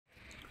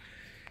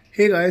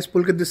Hey guys,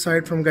 Pulkit this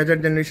side from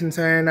Gadget Generations,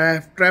 and I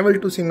have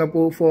traveled to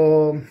Singapore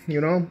for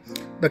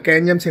the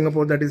CanJam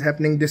Singapore that is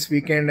happening this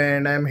weekend,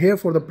 and I am here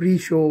for the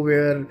pre-show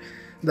where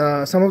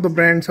some of the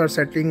brands are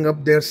setting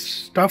up their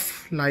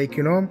stuff, like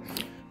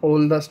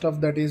all the stuff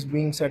that is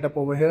being set up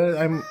over here.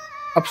 I'm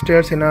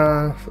upstairs in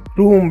a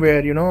room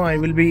where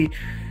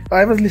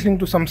I was listening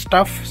to some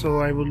stuff, so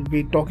I will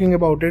be talking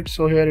about it.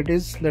 So here it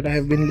is that I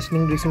have been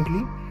listening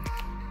recently.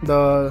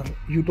 The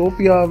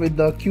Utopia with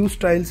the Q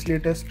Style's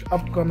latest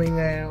upcoming,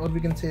 or we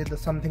can say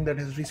something that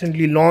has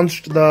recently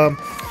launched, the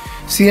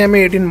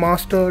CM18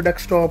 Master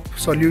Desktop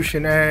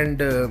solution, and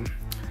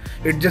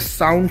it just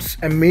sounds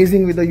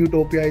amazing with the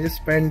Utopia. I just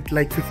spent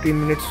like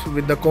 15 minutes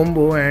with the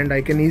combo, and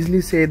I can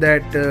easily say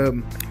that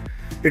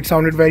it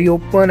sounded very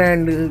open,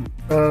 and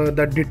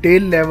the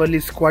detail level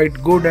is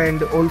quite good,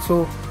 and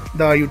also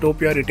the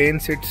Utopia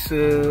retains its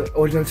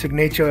original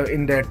signature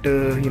in that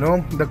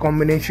the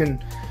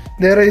combination.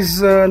 There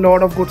is a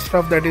lot of good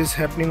stuff that is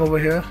happening over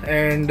here,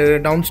 and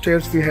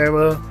downstairs we have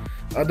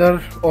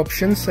other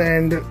options,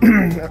 and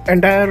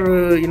entire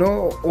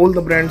all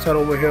the brands are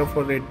over here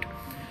for it.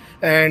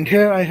 And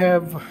here I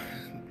have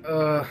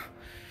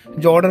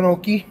Jordan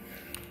Oki,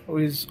 who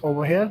is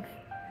over here.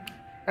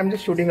 I'm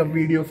just shooting a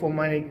video for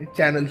my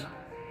channel.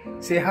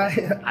 Say hi.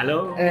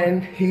 Hello.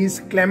 And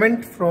he's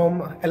Clement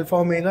from Alpha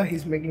Omega.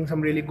 He's making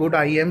some really good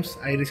IEMs.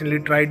 I recently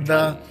tried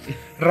the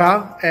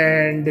Ra,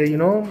 and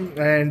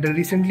and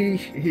recently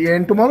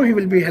and tomorrow he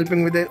will be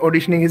helping with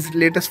auditioning his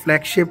latest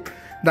flagship,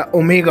 the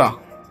Omega.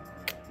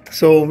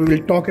 So we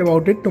will talk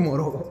about it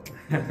tomorrow.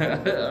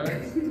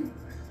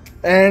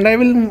 And I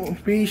will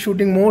be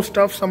shooting more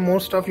stuff, some more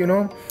stuff,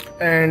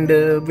 and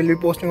will be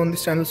posting on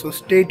this channel. So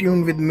stay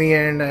tuned with me,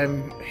 and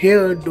I'm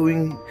here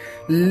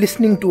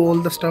listening to all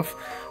the stuff.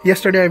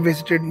 Yesterday I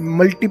visited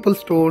multiple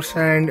stores,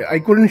 and I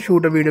couldn't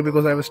shoot a video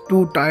because I was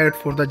too tired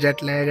for the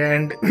jet lag,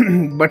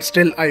 and but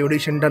still I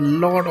auditioned a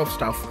lot of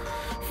stuff,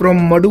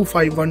 from Madhu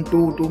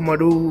 512 to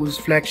Madhu's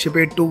flagship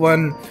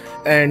 821,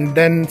 and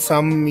then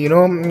some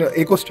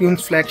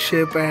Acoustic's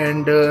flagship,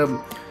 and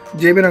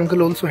Jabin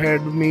uncle also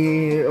helped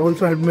me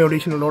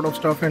audition a lot of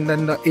stuff, and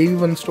then the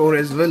AFUL store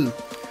as well.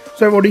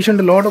 So I've auditioned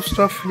a lot of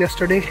stuff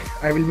yesterday.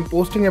 I will be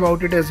posting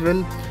about it as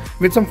well,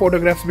 with some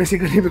photographs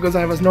basically, because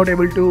I was not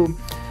able to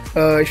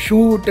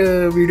shoot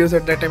videos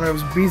at that time. I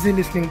was busy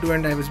listening to,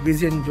 and I was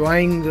busy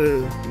enjoying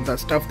the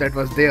stuff that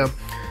was there.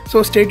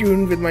 So stay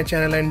tuned with my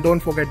channel, and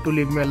don't forget to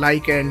leave me a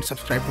like and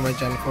subscribe to my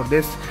channel for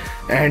this.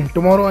 And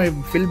tomorrow I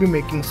will be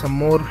making some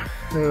more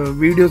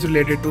videos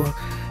related to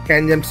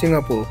CanJam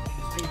Singapore.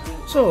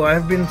 So I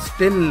have been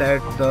still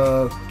at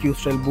the Q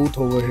Style booth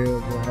over here.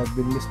 I have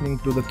been listening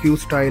to the Q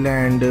Style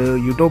and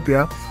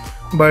Utopia,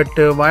 but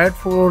Wired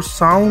for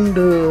Sound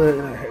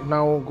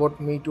now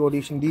got me to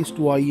audition these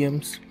two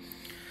IEMs,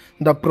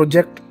 the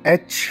Project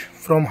H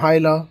from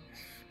Hyla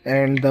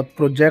and the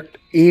Project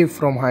A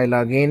from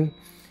Hyla again,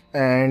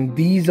 and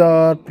these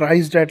are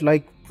priced at,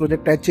 like,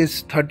 Project H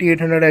is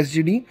 3800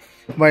 SGD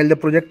while the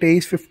Project A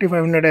is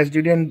 5500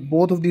 SGD, and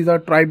both of these are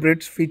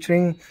tri-Brits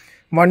featuring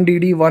 1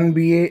 DD, 1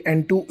 BA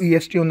and 2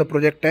 EST on the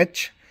Project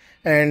H,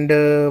 and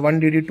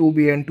 1 DD, 2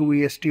 BA and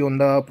 2 EST on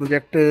the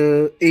Project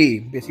A.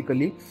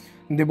 Basically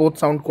they both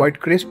sound quite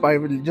crisp. I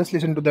will just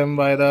listen to them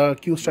by the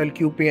Q Style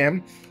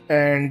QPM,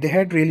 and they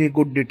had really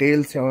good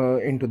details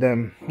into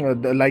them.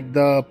 Like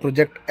the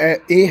Project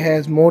A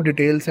has more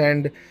details,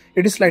 and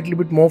it is slightly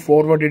bit more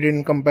forwarded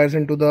in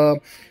comparison to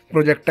the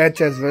Project H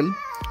as well.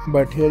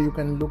 But here you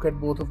can look at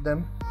both of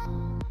them,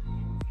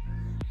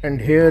 and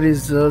here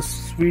is a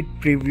sweet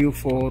preview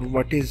for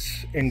what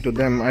is into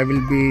them. I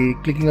will be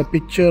clicking a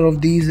picture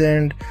of these,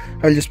 and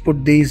I'll just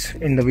put these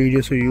in the video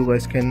so you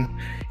guys can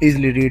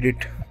easily read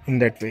it in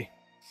that way.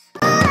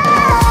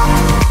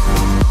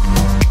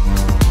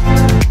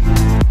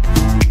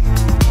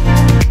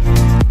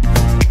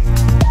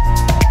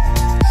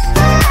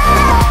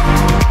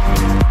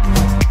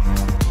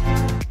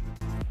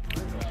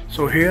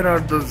 So here are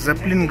the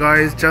Zeppelin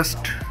guys just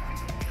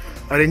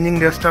arranging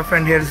their stuff,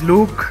 and here's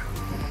Luke,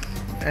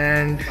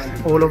 and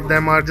all of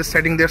them are just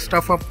setting their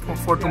stuff up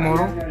for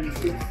tomorrow.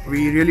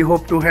 We really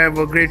hope to have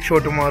a great show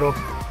tomorrow.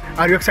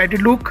 Are you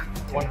excited, Luke?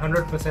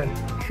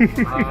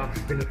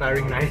 100%. Been a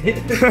tiring night.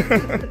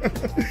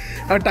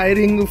 A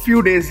tiring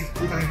few days.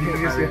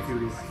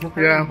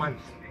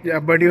 Yeah,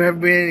 but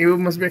you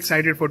must be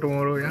excited for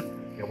tomorrow. Yeah,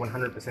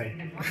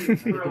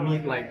 100%. To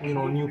meet, like,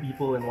 new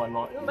people and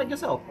whatnot, like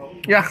yourself.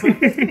 Yeah.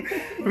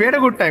 We had a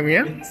good time.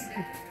 Yeah.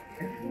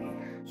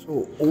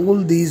 So all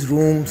these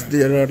rooms,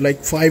 there are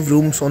like 5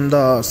 rooms on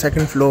the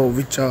second floor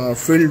which are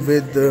filled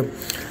with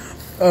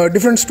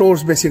different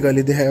stores.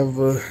 Basically they have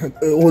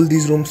all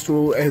these rooms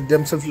to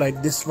themselves,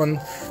 like this one,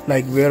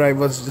 like where I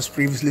was just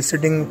previously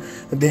sitting.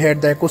 They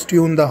had the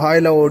Acoustic's, the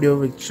Hyla audio,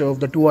 which of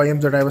the 2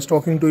 IEMs that I was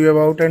talking to you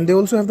about, and they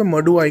also have the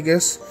Madhu, I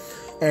guess,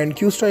 and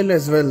Q Style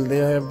as well. They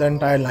have the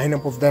entire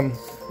lineup of them.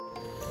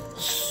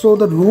 So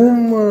the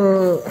room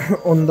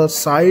on the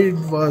side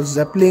was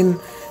Zeppelin,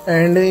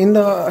 and in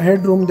the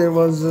headroom there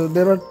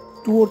are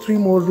 2 or 3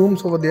 more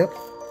rooms over there.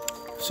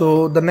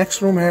 So the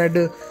next room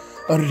had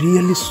a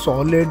really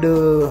solid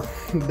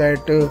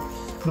that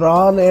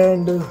RAL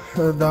and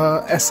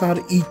the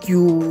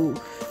SR-EQ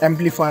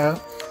amplifier.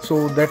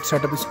 So that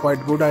setup is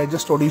quite good. I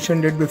just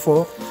auditioned it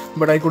before,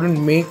 but I couldn't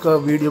make a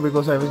video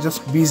because I was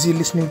just busy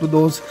listening to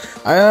those.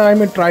 I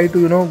may try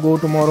to go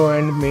tomorrow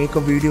and make a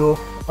video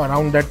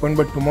around that point,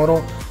 but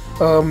tomorrow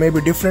may be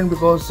different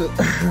because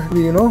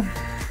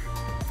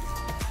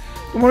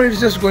tomorrow is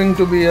just going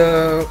to be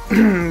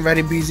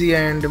very busy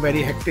and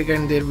very hectic,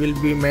 and there will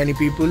be many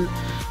people.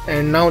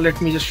 And now let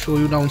me just show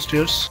you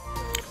downstairs.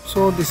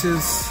 So this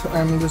is,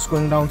 I'm just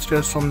going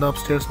downstairs from the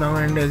upstairs now,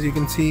 and as you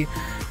can see,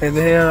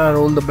 there are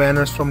all the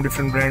banners from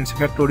different brands: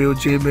 Effect Audio,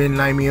 Jabin,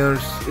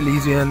 Limeers,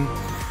 Elysian,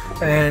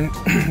 and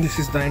this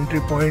is the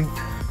entry point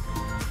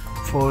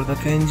for the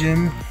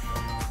CanJam.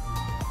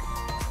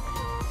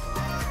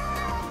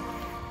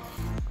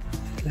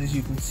 As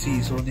you can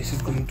see, so this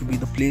is going to be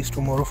the place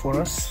tomorrow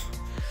for us,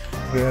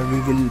 where we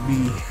will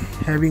be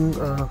having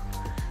a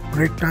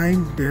great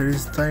time. There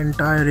is the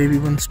entire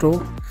AV1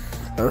 store.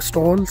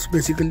 Stalls,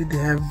 basically they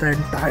have the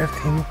entire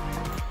thing,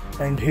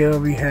 and here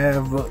we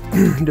have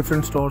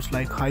different stores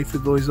like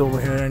Hi-Figo is over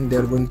here, and they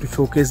are going to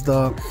showcase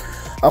the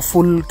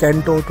AFUL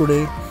Canto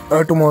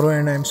tomorrow,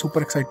 and I am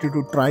super excited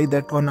to try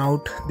that one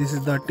out. This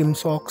is the Tim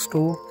Sock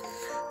store,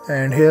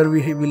 and here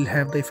we will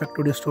have the Effect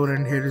Audio store,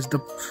 and here is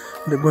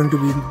going to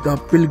be the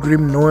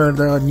Pilgrim Noir,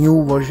 the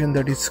new version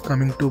that is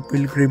coming to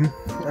Pilgrim.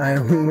 I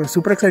am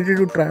super excited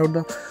to try out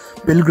the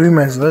Pilgrim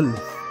as well.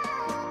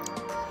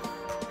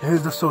 Here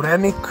is the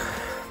Soranic,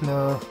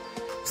 the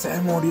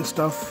Sam Audio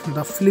stuff,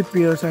 the flip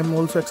ears. I'm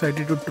also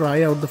excited to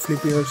try out the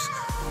flip ears,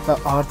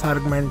 the Arth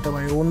Argumentum.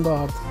 I own the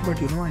Arth,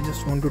 but I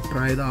just want to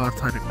try the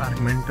Arth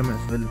Argumentum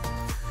as well.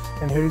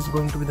 And here is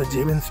going to be the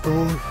Jabin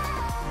store.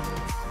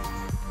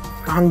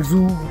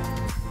 Kangzoo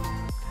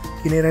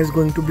Kinera is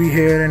going to be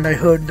here, and I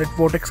heard that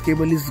Vortex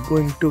cable is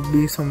going to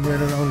be somewhere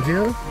around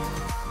here.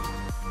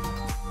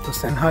 The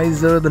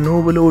Sennheiser, the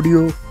Noble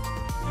Audio.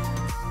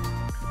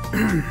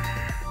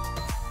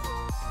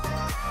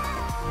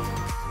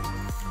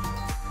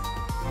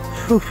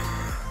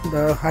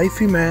 The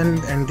Hi-Fi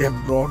man, and they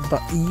have brought the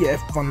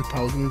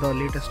EF1000, the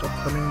latest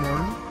upcoming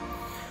model.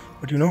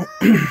 But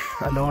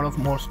a lot of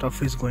more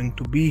stuff is going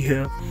to be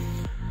here.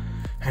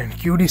 And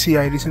QDC,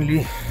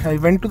 I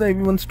went to the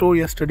AV1 store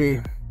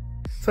yesterday.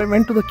 So I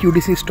went to the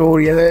QDC store,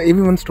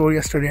 AV1 store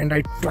yesterday, and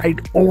I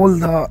tried all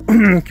the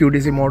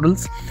QDC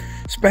models,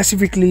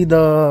 specifically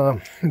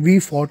the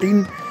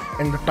V14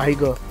 and the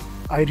Tiger.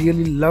 I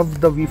really loved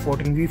the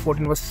V14.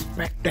 V14 was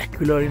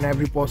spectacular in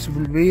every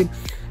possible way.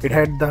 It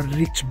had the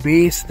rich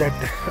bass that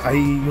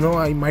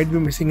I might be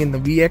missing in the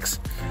VX,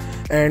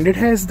 and it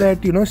has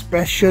that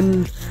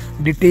special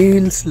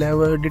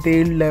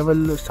detailed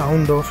level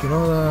sound of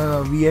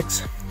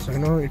VX.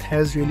 So it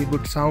has really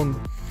good sound,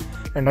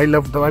 and I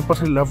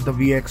personally love the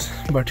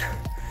VX, but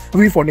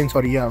V14,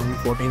 sorry, yeah,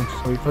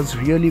 V14. So it was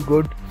really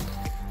good,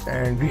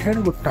 and we had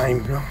a good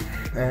time,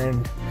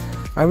 and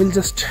I will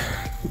just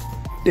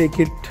take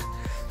it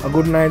a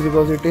good night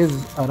because it is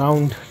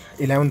around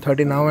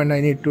 11:30 now, and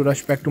I need to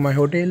rush back to my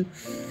hotel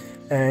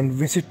and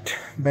visit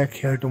back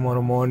here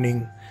tomorrow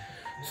morning.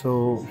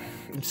 So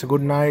it's a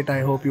good night.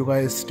 I hope you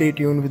guys stay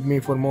tuned with me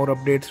for more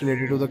updates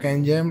related to the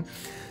CanJam,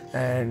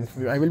 and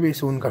I will be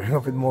soon coming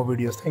up with more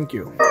videos. Thank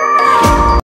you.